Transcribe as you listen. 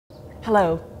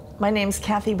Hello, my name's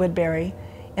Kathy Woodbury,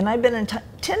 and I've been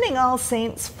attending All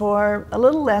Saints for a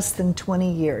little less than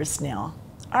 20 years now.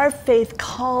 Our faith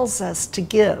calls us to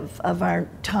give of our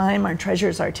time, our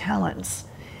treasures, our talents.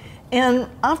 And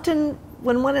often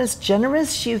when one is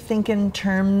generous, you think in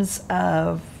terms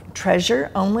of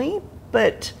treasure only,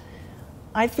 but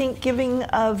I think giving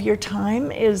of your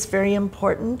time is very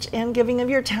important, and giving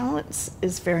of your talents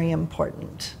is very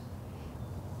important.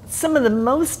 Some of the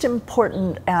most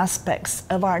important aspects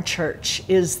of our church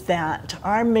is that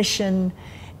our mission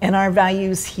and our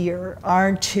values here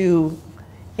are to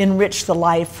enrich the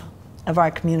life of our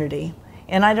community.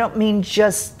 And I don't mean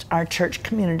just our church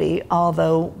community,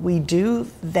 although we do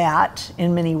that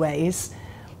in many ways,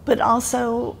 but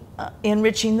also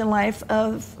enriching the life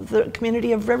of the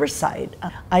community of Riverside.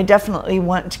 I definitely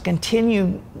want to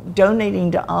continue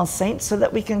donating to All Saints so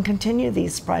that we can continue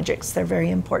these projects. They're very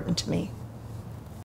important to me.